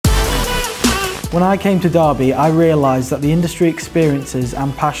When I came to Derby, I realised that the industry experiences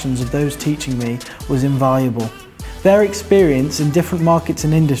and passions of those teaching me was invaluable. Their experience in different markets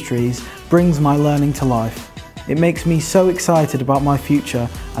and industries brings my learning to life. It makes me so excited about my future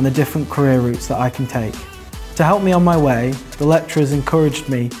and the different career routes that I can take. To help me on my way, the lecturers encouraged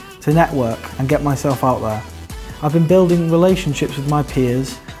me to network and get myself out there. I've been building relationships with my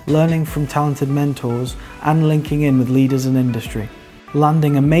peers, learning from talented mentors and linking in with leaders in industry,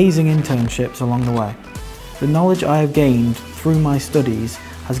 landing amazing internships along the way. The knowledge I have gained through my studies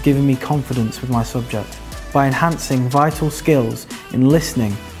has given me confidence with my subject by enhancing vital skills in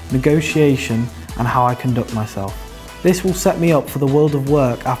listening, negotiation and how I conduct myself. This will set me up for the world of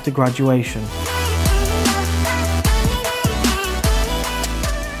work after graduation.